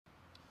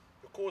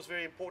core is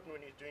very important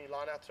when you're doing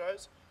line-out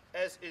throws,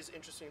 as is,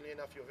 interestingly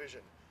enough, your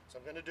vision. So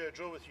I'm going to do a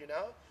drill with you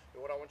now.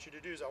 And what I want you to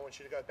do is I want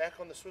you to go back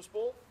on the Swiss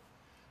ball,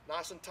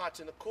 nice and tight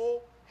in the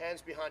core,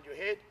 hands behind your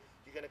head.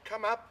 You're going to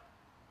come up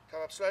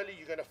slowly.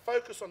 You're going to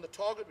focus on the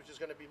target, which is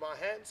going to be my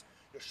hands.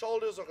 Your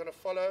shoulders are going to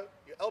follow,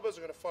 your elbows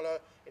are going to follow,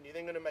 and you're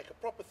then going to make a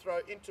proper throw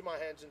into my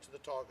hands, into the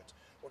target.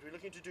 What we're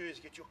looking to do is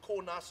get your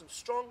core nice and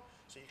strong,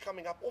 so you're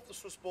coming up off the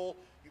Swiss ball,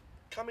 you're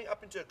coming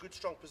up into a good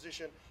strong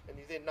position, and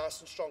you're then nice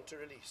and strong to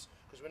release.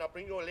 Because when I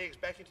bring your legs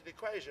back into the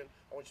equation,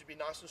 I want you to be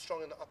nice and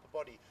strong in the upper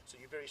body, so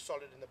you're very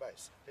solid in the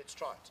base. Let's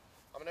try it.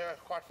 I'm going to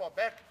go quite far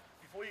back.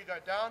 Before you go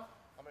down,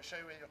 I'm going to show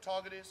you where your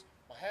target is.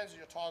 My hands are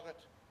your target,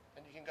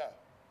 and you can go.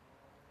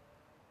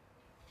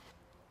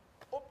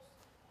 Oops.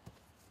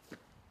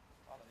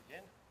 Try it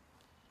again.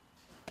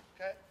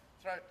 Okay,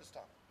 throw it this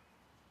time.